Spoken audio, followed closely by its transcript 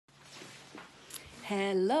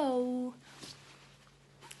Hello!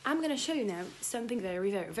 I'm gonna show you now something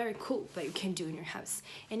very cool that you can do in your house,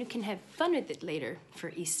 and you can have fun with it later for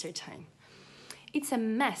Easter time. It's a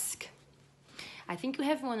mask. I think you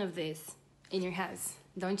have one of these in your house,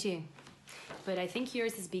 don't you? But I think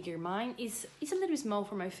yours is bigger. Mine is a little small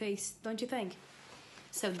for my face, don't you think?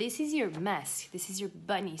 So this is your mask. This is your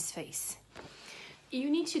bunny's face. You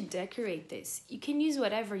need to decorate this. You can use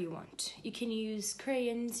whatever you want. You can use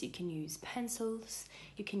crayons, you can use pencils,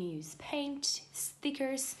 you can use paint,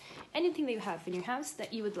 stickers, anything that you have in your house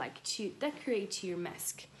that you would like to decorate your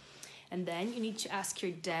mask. And then you need to ask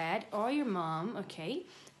your dad or your mom, okay,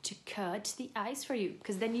 to cut the eyes for you,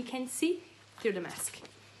 because then you can see through the mask.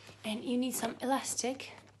 And you need some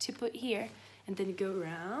elastic to put here, and then go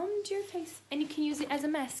around your face, and you can use it as a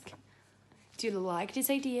mask. Do you like this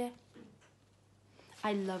idea?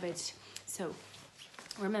 I love it. So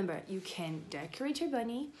remember, you can decorate your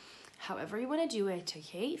bunny however you want to do it,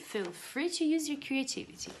 okay? Feel free to use your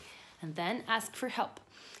creativity, and then ask for help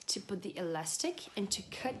to put the elastic and to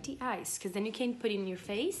cut the eyes, because then you can put it in your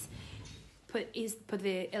face, put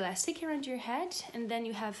the elastic around your head, and then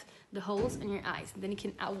you have the holes in your eyes, and then you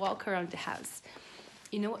can walk around the house.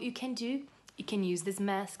 You know what you can do? You can use this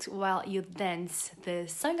mask while you dance the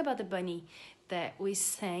song about the bunny that we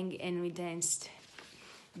sang and we danced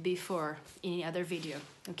before in the other video.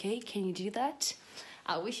 Okay, can you do that?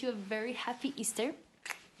 I wish you a very happy Easter.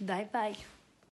 Bye bye.